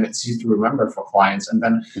understand, it's easy to remember for clients. And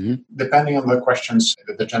then depending on the questions,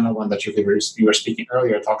 the general one that you were speaking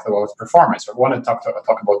earlier talked about performance, or want to talk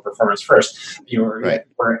about performance first.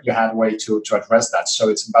 Where you had a way to address that. So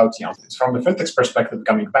it's about from the fintech's perspective,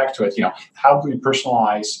 coming back to it, how do we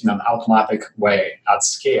personalize in an automatic way at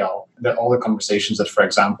scale all the conversations that, for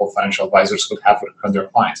example, financial advisors could have with their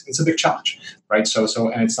clients? It's a big challenge, right? So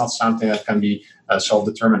and it's not something that can be solved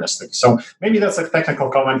deterministically. So maybe that's a technical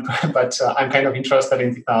comment, but I'm kind of interested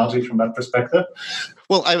in technology from that perspective.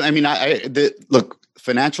 Well, look,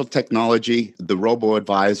 financial technology, the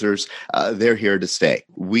robo-advisors, they're here to stay.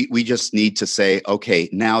 We just need to say, okay,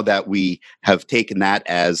 now that we have taken that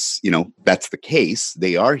as, that's the case,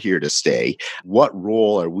 they are here to stay. What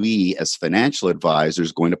role are we as financial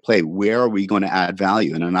advisors going to play? Where are we going to add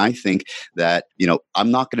value? And I think that,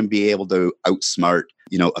 I'm not going to be able to outsmart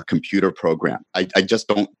a computer program. I just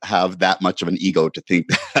don't have that much of an ego to think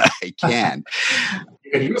that I can.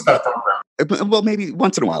 You can use that program. Well, maybe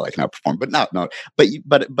once in a while I can outperform, but no.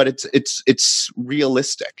 But it's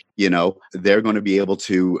realistic. They're going to be able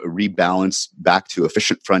to rebalance back to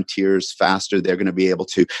efficient frontiers faster. They're going to be able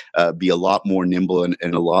to be a lot more nimble and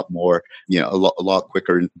a lot more, a lot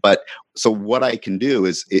quicker. But so what I can do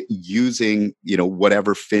is using,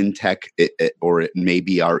 whatever fintech or it may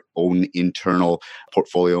be our own internal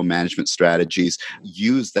portfolio management strategies,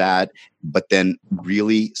 use that, but then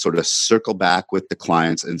really sort of circle back with the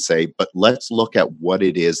clients and say, but let's look at what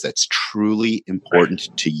it is that's truly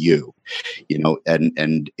important to you.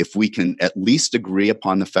 And if we can at least agree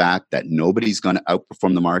upon the fact that nobody's going to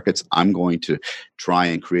outperform the markets, I'm going to try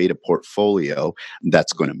and create a portfolio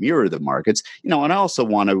that's going to mirror the markets. And I also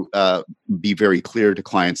want to be very clear to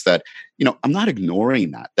clients that, I'm not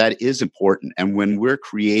ignoring that. That is important. And when we're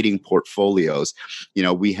creating portfolios,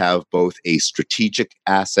 we have both a strategic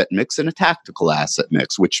asset mix and a tactical asset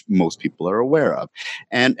mix, which most people are aware of.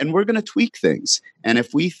 And we're going to tweak things. And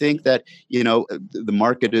if we think that, the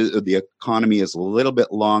market, the economy is a little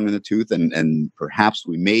bit long in the tooth and perhaps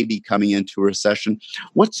we may be coming into a recession,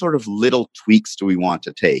 what sort of little tweaks do we want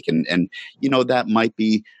to take? And that might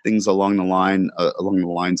be things along the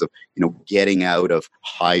lines of, getting out of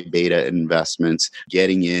high beta investments,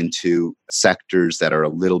 getting into sectors that are a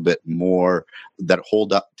little bit more, that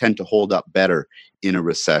tend to hold up better in a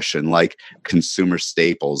recession, like consumer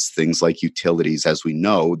staples, things like utilities. As we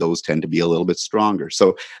know, those tend to be a little bit stronger.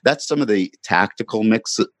 So that's some of the tactical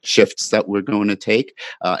mix shifts that we're going to take.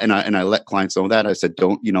 And I let clients know that. I said,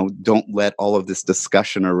 don't let all of this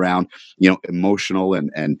discussion around, emotional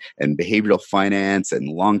and behavioral finance and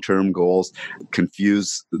long-term goals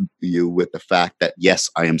confuse you with the fact that, yes,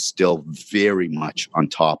 I am still very much on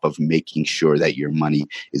top of making sure that your money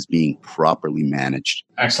is being properly managed.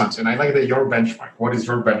 Excellent. And I like that your benchmark. What is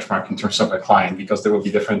your benchmark in terms of a client? Because there will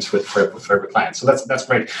be different for every client. So that's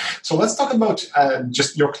great. So let's talk about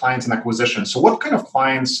just your clients and acquisition. So what kind of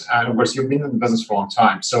clients, whereas you've been in the business for a long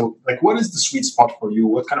time, so what is the sweet spot for you?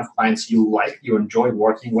 What kind of clients you enjoy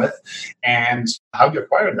working with, and how do you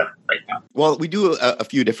acquire them right now? Well, we do a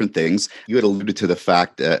few different things. You had alluded to the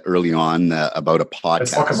fact early on about a podcast.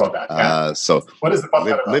 Let's talk about that. Yeah. So what is the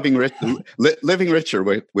podcast about? Living Richer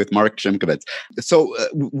with Mark Shimkovitz. So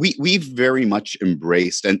we've very much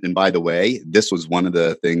embraced, and by the way, this was one of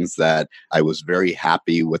the things that I was very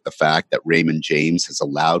happy with, the fact that Raymond James has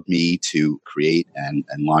allowed me to create and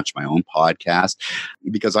launch my own podcast,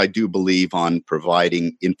 because I do believe on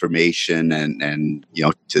providing information and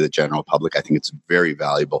to the general public. I think it's very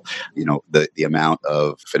valuable. The amount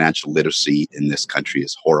of financial literacy in this country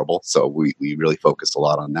is horrible. So we really focus a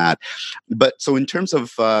lot on that. But so in terms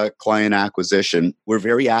of client acquisition, we're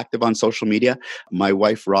very active on social media. My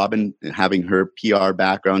wife, Robin, having her PR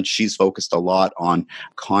background, she's focused a lot on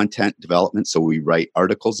content development. So we write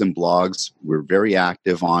articles and blogs. We're very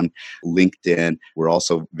active on LinkedIn. We're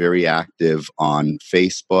also very active on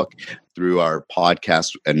Facebook through our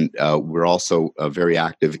podcast. And we're also very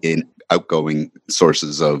active in outgoing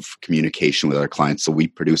sources of communication with our clients. So we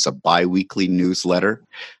produce a bi-weekly newsletter,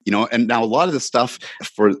 and now a lot of the stuff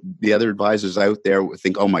for the other advisors out there would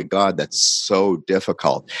think, oh my God, that's so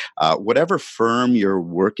difficult. Whatever firm you're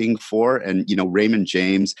working for, and Raymond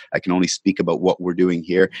James, I can only speak about what we're doing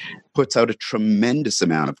here, puts out a tremendous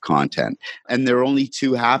amount of content, and they're only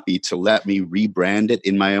too happy to let me rebrand it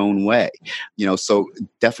in my own way. So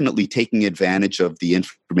definitely taking advantage of the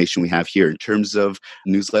information we have here. In terms of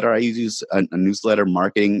newsletter, I use a newsletter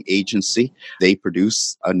marketing agency. They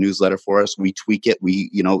produce a newsletter for us. We tweak it. We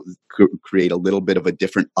create a little bit of a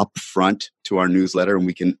different upfront to our newsletter, and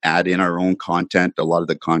we can add in our own content. A lot of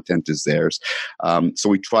the content is theirs. So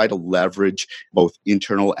we try to leverage both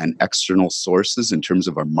internal and external sources in terms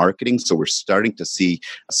of our marketing. So we're starting to see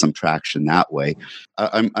some traction that way.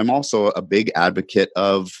 I'm also a big advocate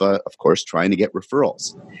of course, trying to get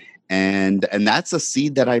referrals. And that's a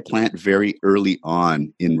seed that I plant very early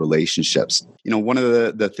on in relationships. One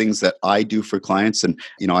of the things that I do for clients, and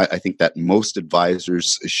I think that most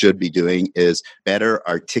advisors should be doing, is better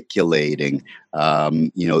articulating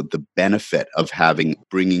the benefit of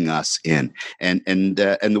bringing us in. And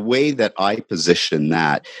the way that I position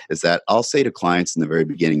that is that I'll say to clients in the very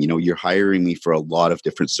beginning, you're hiring me for a lot of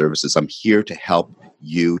different services. I'm here to help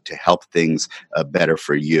you, to help things better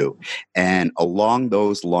for you. And along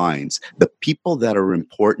those lines, the people that are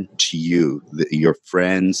important to you, your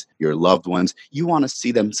friends, your loved ones, you want to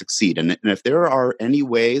see them succeed. And if there are any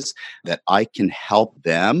ways that I can help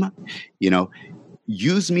them,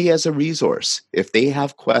 use me as a resource. If they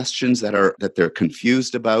have questions that they're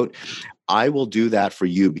confused about, I will do that for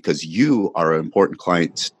you, because you are an important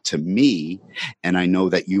client to me, and I know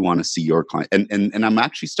that you want to see your client. And I'm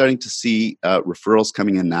actually starting to see referrals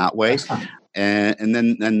coming in that way. Excellent. And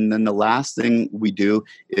then the last thing we do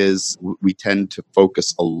is we tend to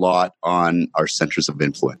focus a lot on our centers of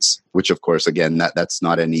influence, which of course, again, that's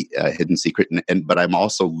not any hidden secret. But I'm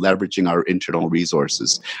also leveraging our internal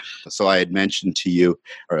resources. So I had mentioned to you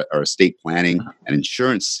our estate planning and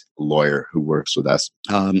insurance lawyer who works with us.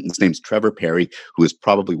 His name's Trevor Perry, who is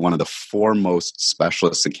probably one of the foremost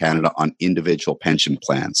specialists in Canada on individual pension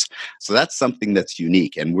plans. So that's something that's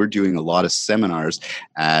unique. And we're doing a lot of seminars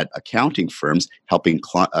at accounting firms, helping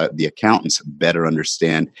the accountants better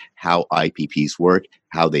understand how IPPs work,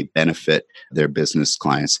 how they benefit their business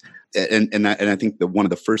clients. And I think that one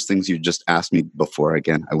of the first things you just asked me before,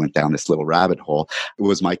 again, I went down this little rabbit hole, it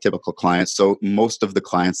was my typical clients. So most of the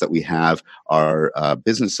clients that we have are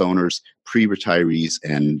business owners, pre-retirees,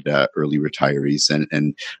 and early retirees.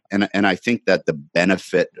 And I think that the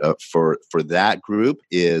benefit for that group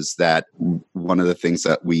is that one of the things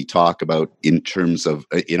that we talk about in terms of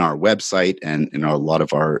in our website and in a lot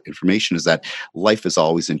of our information is that life is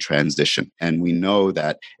always in transition. And we know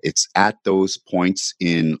that it's at those points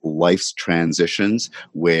in life's transitions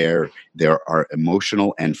where there are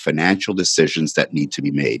emotional and financial decisions that need to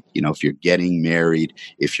be made. If you're getting married,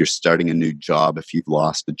 if you're starting a new job, if you've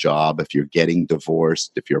lost a job, if you're getting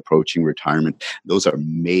divorced, if you're approaching retirement, those are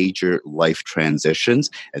major life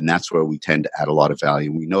transitions. And that's where we tend to add a lot of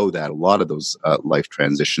value. We know that a lot of those life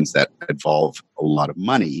transitions that involve a lot of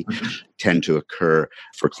money tend to occur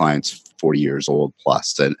for clients 40 years old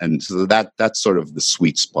plus. And so that's sort of the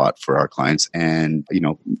sweet spot for our clients. And,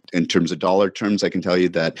 in terms of dollar terms, I can tell you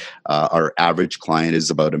that our average client is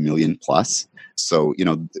about $1 million plus. So,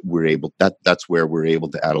 that's where we're able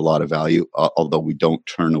to add a lot of value, although we don't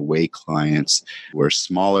turn away clients who are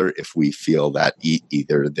smaller if we feel that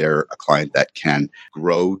either they're a client that can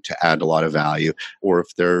grow to add a lot of value, or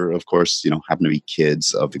if they're, of course, happen to be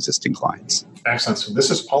kids of existing clients. Excellent. So this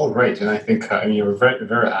is all great. And I think you're very,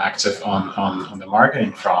 very active on the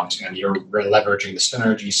marketing front, and you're leveraging the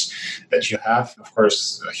synergies that you have. Of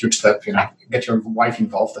course, a huge step, get your wife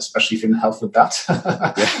involved, especially if you can help with that.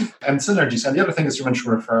 Yeah. And synergies. And the other thing is you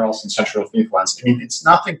mentioned referrals and center of influence. I mean, it's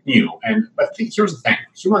nothing new. But I think here's the thing.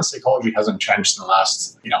 Human psychology hasn't changed in the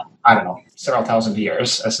last, several thousand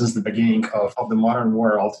years since the beginning of the modern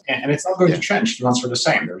world. And it's not going to change. Humans are the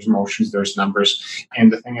same. There's emotions, there's numbers.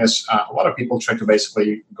 And the thing is, a lot of people try to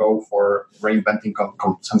basically go for reinventing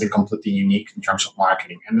something completely unique in terms of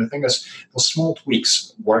marketing. And the thing is, those small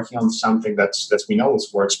tweaks, working on something that we know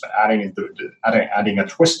works, but adding a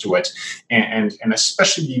twist to it, and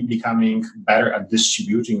especially becoming better at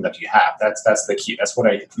distributing that you have. That's the key. That's what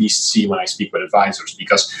I at least see when I speak with advisors,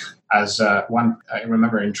 because as one, I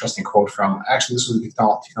remember an interesting quote from, actually, this was a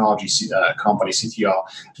technology company CTO.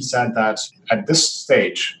 He said that at this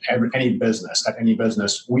stage, at any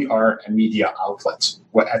business, we are a media outlet.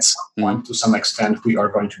 Well, at some point, to some extent, we are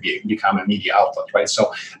going to become a media outlet, right?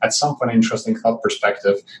 So at some point, an interesting thought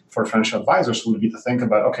perspective for financial advisors would be to think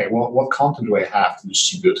about, okay, well, what content do I have to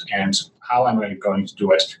distribute, and how am I going to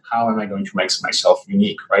do it? How am I going to make myself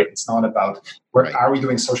unique, right? It's not about are we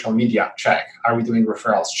doing social media? Check. Are we doing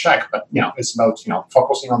referrals? Check. But it's about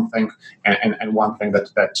focusing on thing and one thing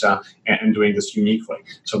and doing this uniquely.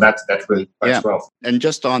 So that really drives growth. And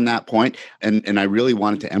just on that point, and I really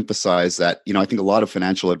wanted to emphasize that I think a lot of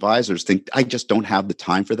financial advisors think I just don't have the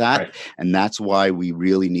time for that, right. And that's why we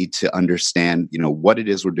really need to understand what it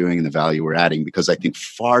is we're doing and the value we're adding, because I think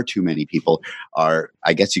far too many people are,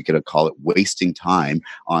 I guess you could call it, wasting time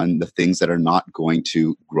on the things that are not going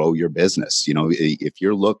to grow your business. If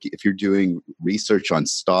you're doing research on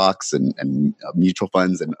stocks and mutual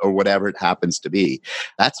funds or whatever it happens to be,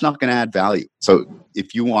 that's not going to add value. So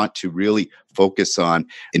if you want to really focus on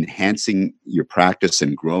enhancing your practice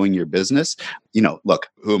and growing your business, look,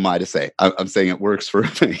 who am I to say? I'm saying it works for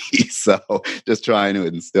me. So just trying to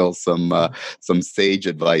instill some sage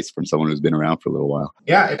advice from someone who's been around for a little while.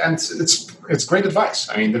 Yeah, and it's great advice.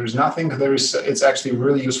 I mean, it's actually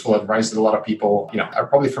really useful advice that a lot of people are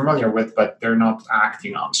probably familiar with, but they're not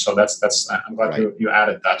acting on. So that's I'm glad you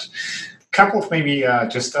added that. Couple of maybe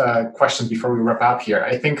just questions before we wrap up here.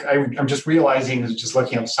 I think I'm just realizing, just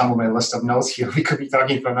looking at some of my list of notes here, we could be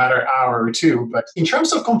talking for another hour or two. But in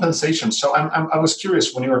terms of compensation, so I was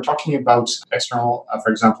curious when you were talking about external, for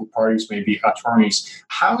example, parties, maybe attorneys.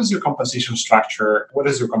 How is your compensation structure? What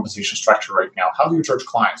is your compensation structure right now? How do you charge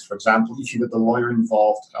clients? For example, if you get the lawyer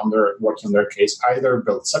involved working on their case, either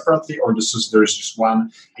billed separately, or there is just one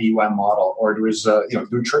AUM model, or there is do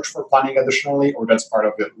you charge for planning additionally, or that's part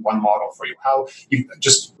of it, one model for you? How,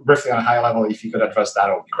 just briefly on a high level, if you could address that,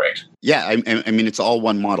 it would be great. Yeah, I mean, it's all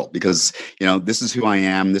one model because, this is who I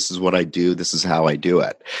am, this is what I do, this is how I do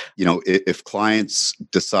it. If clients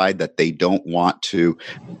decide that they don't want to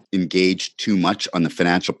engage too much on the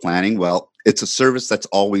financial planning, well, it's a service that's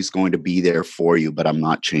always going to be there for you, but I'm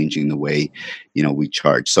not changing the way, we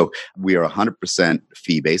charge. So we are 100%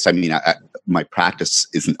 fee-based. I mean, my practice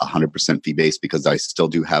isn't 100% fee-based because I still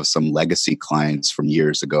do have some legacy clients from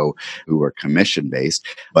years ago who are commission-based,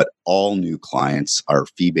 but all new clients are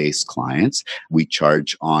fee-based clients. We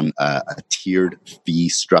charge on a tiered fee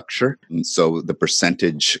structure. And so the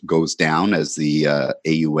percentage goes down as the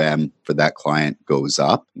AUM for that client goes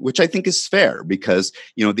up, which I think is fair because,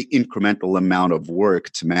 the incremental amount of work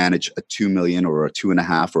to manage a $2 million or a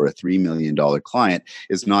 $2.5 or a $3 million client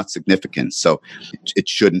is not significant. So it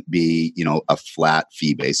shouldn't be, a flat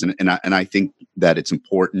fee base. And I think that it's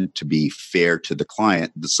important to be fair to the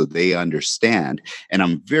client so they understand. And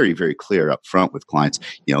I'm very, very clear up front with clients,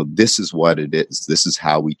 this is what it is. This is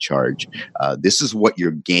how we charge. This is what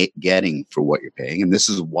you're getting for what you're paying. And this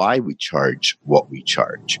is why we charge what we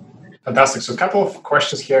charge. Fantastic. So a couple of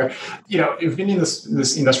questions here. You've been in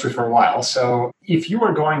this industry for a while. So if you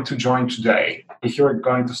were going to join today, if you were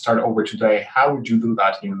going to start over today, how would you do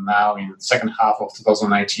that in the second half of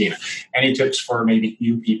 2019? Any tips for maybe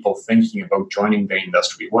new people thinking about joining the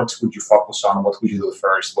industry? What would you focus on? What would you do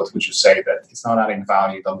first? What would you say that it's not adding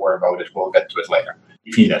value? Don't worry about it. We'll get to it later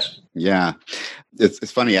if you need it. Yeah.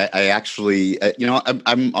 It's funny. I actually,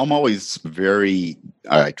 I'm always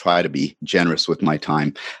I try to be generous with my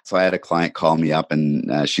time. So I had a client call me up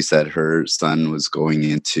and she said her son was going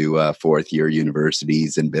into fourth year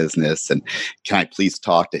universities in business. And can I please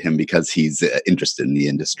talk to him because he's interested in the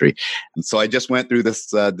industry? And so I just went through this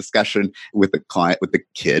discussion with the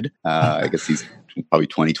kid. I guess he's probably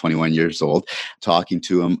 20, 21 years old, talking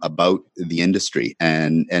to him about the industry.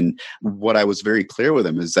 And what I was very clear with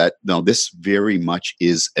him is that, no, this very much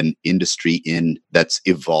is an industry that's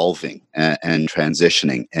evolving and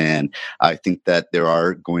transitioning. And I think that there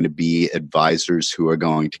are going to be advisors who are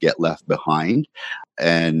going to get left behind.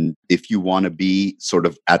 And if you want to be sort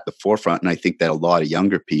of at the forefront, and I think that a lot of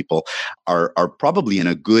younger people are probably in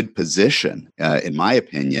a good position, in my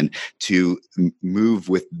opinion, to move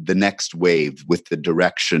with the next wave, with the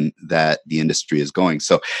direction that the industry is going.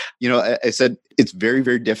 So, I said it's very,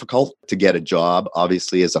 very difficult to get a job,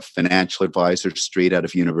 obviously, as a financial advisor straight out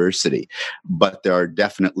of university, but there are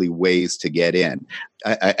definitely ways to get in.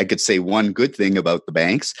 I could say one good thing about the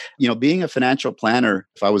banks, being a financial planner,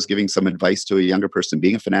 if I was giving some advice to a younger person, person.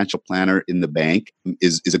 Being a financial planner in the bank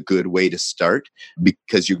is a good way to start,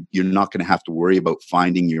 because you're not going to have to worry about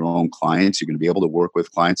finding your own clients. You're going to be able to work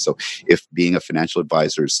with clients. So if being a financial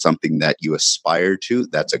advisor is something that you aspire to,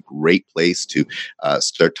 that's a great place to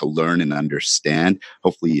start to learn and understand.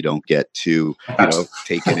 Hopefully you don't get too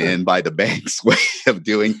taken in by the bank's way of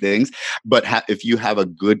doing things. But if you have a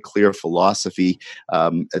good, clear philosophy,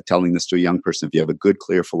 telling this to a young person, if you have a good,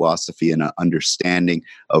 clear philosophy and an understanding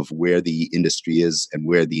of where the industry is and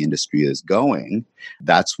where the industry is going,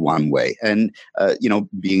 that's one way. And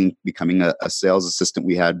becoming a sales assistant,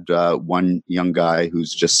 we had one young guy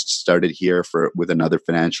who's just started here with another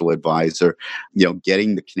financial advisor.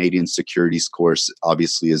 Getting the Canadian Securities course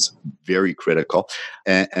obviously is very critical,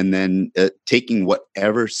 and then taking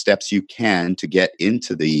whatever steps you can to get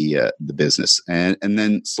into the business, and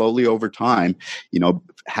then slowly over time,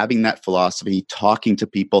 having that philosophy, talking to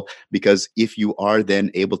people, because if you are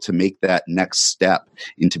then able to make that next step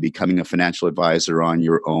into becoming a financial advisor on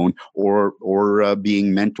your own, or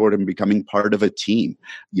being mentored and becoming part of a team,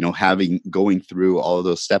 going through all of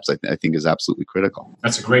those steps, I think is absolutely critical.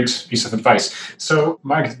 That's a great piece of advice. So,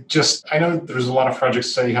 Mark, I know there's a lot of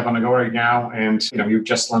projects that you have on the go right now, and you've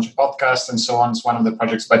just launched a podcast and so on. It's one of the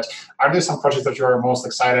projects, but are there some projects that you're most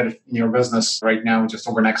excited in your business right now, just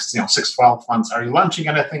over the next 6-12 months? Are you launching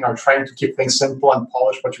anything, or trying to keep things simple and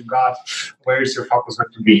polish what you've got? Where is your focus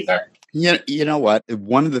going to be there? You know what?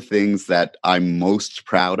 One of the things that I'm most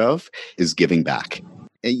proud of is giving back.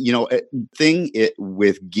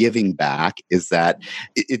 With giving back is that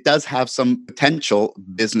it does have some potential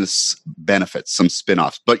business benefits, some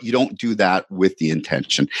spin-offs, but you don't do that with the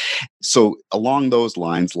intention. So along those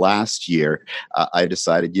lines, last year, I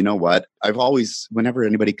decided, you know what, I've always, whenever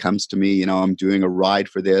anybody comes to me, I'm doing a ride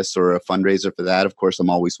for this or a fundraiser for that, of course,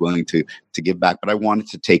 I'm always willing to give back, but I wanted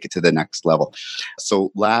to take it to the next level.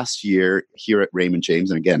 So last year here at Raymond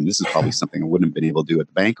James, and again, this is probably something I wouldn't have been able to do at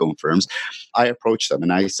the bank-owned firms, I approached them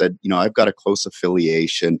and I said, I've got a close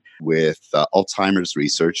affiliation with Alzheimer's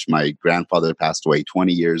research. My grandfather passed away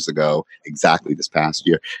 20 years ago, exactly this past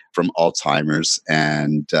year, from Alzheimer's.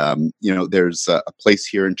 And, there's a place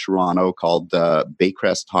here in Toronto called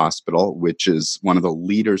Baycrest Hospital, which is one of the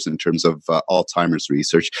leaders in terms of Alzheimer's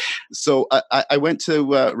research. So I went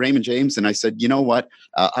to Raymond James and I said, you know what,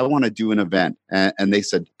 I want to do an event. And they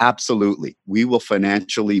said, absolutely, we will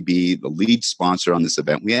financially be the lead sponsor on this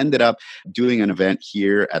event. We ended up doing an event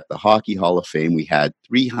here at the Hockey Hall of Fame. We had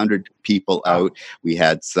 300 people out. We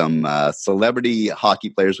had some celebrity hockey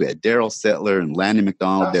players. We had Daryl Sittler and Lanny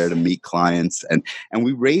McDonald there to meet clients. And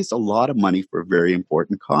we raised a lot of money for a very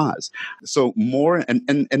important cause. So more,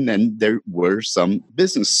 and then there were some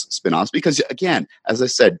business spinoffs, because again, as I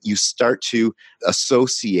said, you start to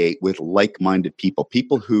associate with like-minded people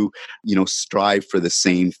who, strive for the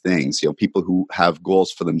same things, people who have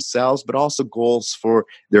goals for themselves, but also goals for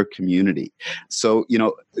their community. So,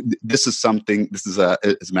 this is as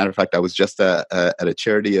a matter of fact, I was just at a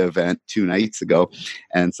charity event 2 nights ago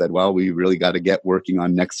and said, well, we really got to get working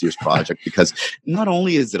on next year's project, because not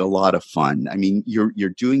only is it a lot of fun, I mean, you're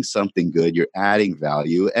doing something good, you're adding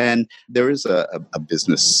value, and there is a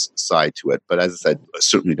business side to it. But as I said,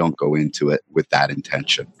 certainly don't go into it with that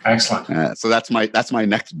intention. Excellent. So that's my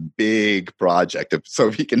next big project. So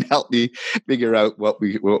if you can help me figure out what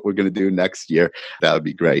we're going to do next year, that would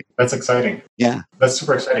be great. That's exciting. Yeah. That's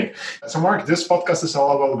super exciting. So Mark, this podcast is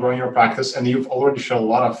all about growing your practice, and you've already shown a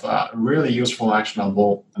lot of really useful,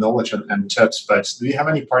 actionable knowledge and tips. But do you have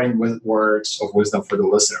any parting words of wisdom for the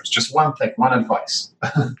listeners? Just one thing, one advice.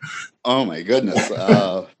 Oh my goodness.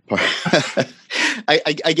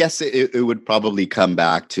 I guess it would probably come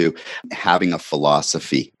back to having a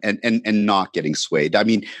philosophy and not getting swayed. I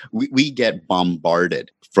mean, we get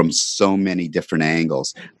bombarded from so many different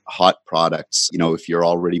angles. Hot products, if you're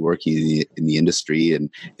already working in the industry, and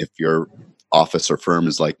if your office or firm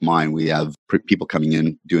is like mine, we have people coming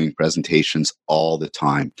in doing presentations all the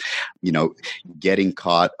time. Getting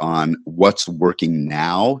caught on what's working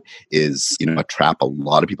now is, a trap a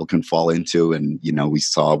lot of people can fall into. And, we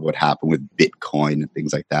saw what happened with Bitcoin and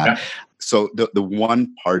things like that. Yeah. So the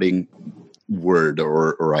one parting word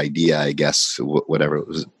or idea, I guess, whatever it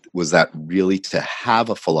was that really to have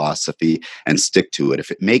a philosophy and stick to it.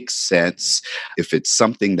 If it makes sense, if it's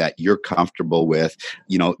something that you're comfortable with,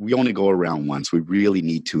 we only go around once. We really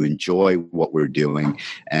need to enjoy what we're doing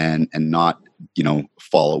and not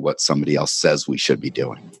follow what somebody else says we should be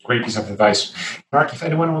doing. Great piece of advice. Mark, if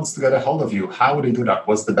anyone wants to get a hold of you, how would they do that?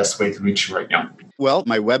 What's the best way to reach you right now? Well,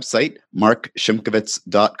 my website,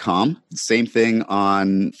 markshimkovitz.com. Same thing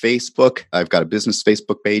on Facebook. I've got a business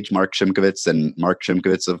Facebook page, Mark Shimkovitz, and Mark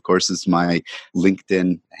Shimkovitz, of course, is my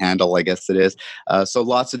LinkedIn handle, I guess it is. So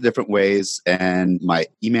lots of different ways. And my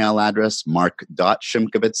email address,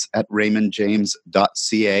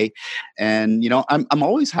 mark.shimkovitz@raymondjames.ca. And, I'm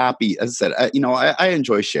always happy. As I said, I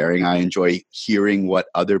enjoy sharing. I enjoy hearing what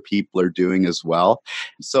other people are doing as well.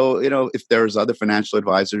 So, if there's other financial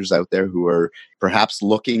advisors out there who are perhaps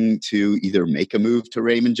looking to either make a move to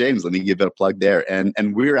Raymond James, let me give it a plug there.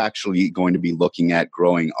 And we're actually going to be looking at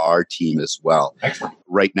growing our team as well. Excellent.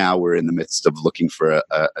 Right now, we're in the midst of looking for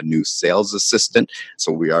a new sales assistant.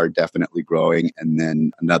 So we are definitely growing. And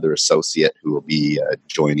then another associate who will be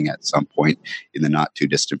joining at some point in the not too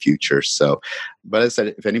distant future. So, but as I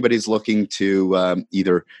said, if anybody's looking to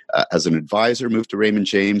either as an advisor move to Raymond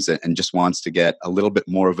James and just wants to get a little bit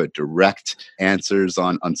more of a direct answers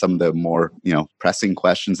on some of the more, pressing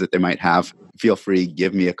questions that they might have, feel free,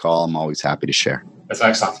 give me a call. I'm always happy to share. That's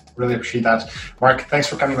excellent. Really appreciate that. Mark, thanks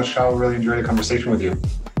for coming on the show. Really enjoyed the conversation with you.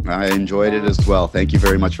 I enjoyed it as well. Thank you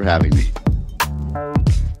very much for having me.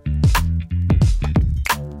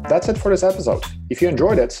 That's it for this episode. If you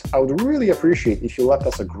enjoyed it, I would really appreciate if you left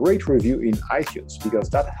us a great review in iTunes, because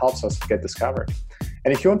that helps us get discovered.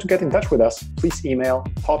 And if you want to get in touch with us, please email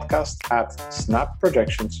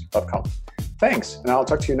podcast@snapprojections.com. Thanks, and I'll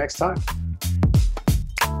talk to you next time.